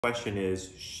Question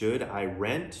is, should I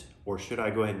rent or should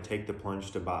I go ahead and take the plunge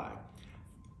to buy?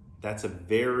 That's a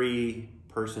very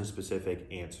person-specific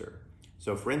answer.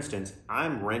 So for instance,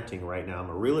 I'm renting right now.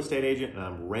 I'm a real estate agent and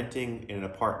I'm renting in an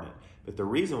apartment. But the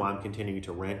reason why I'm continuing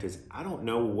to rent is I don't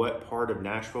know what part of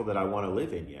Nashville that I want to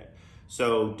live in yet.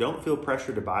 So don't feel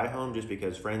pressured to buy a home just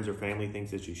because friends or family thinks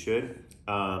that you should.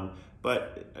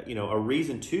 But a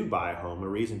reason to buy a home, a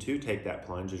reason to take that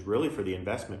plunge is really for the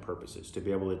investment purposes, to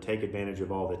be able to take advantage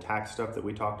of all the tax stuff that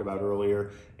we talked about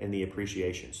earlier and the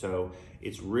appreciation. So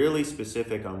it's really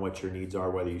specific on what your needs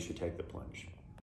are, whether you should take the plunge.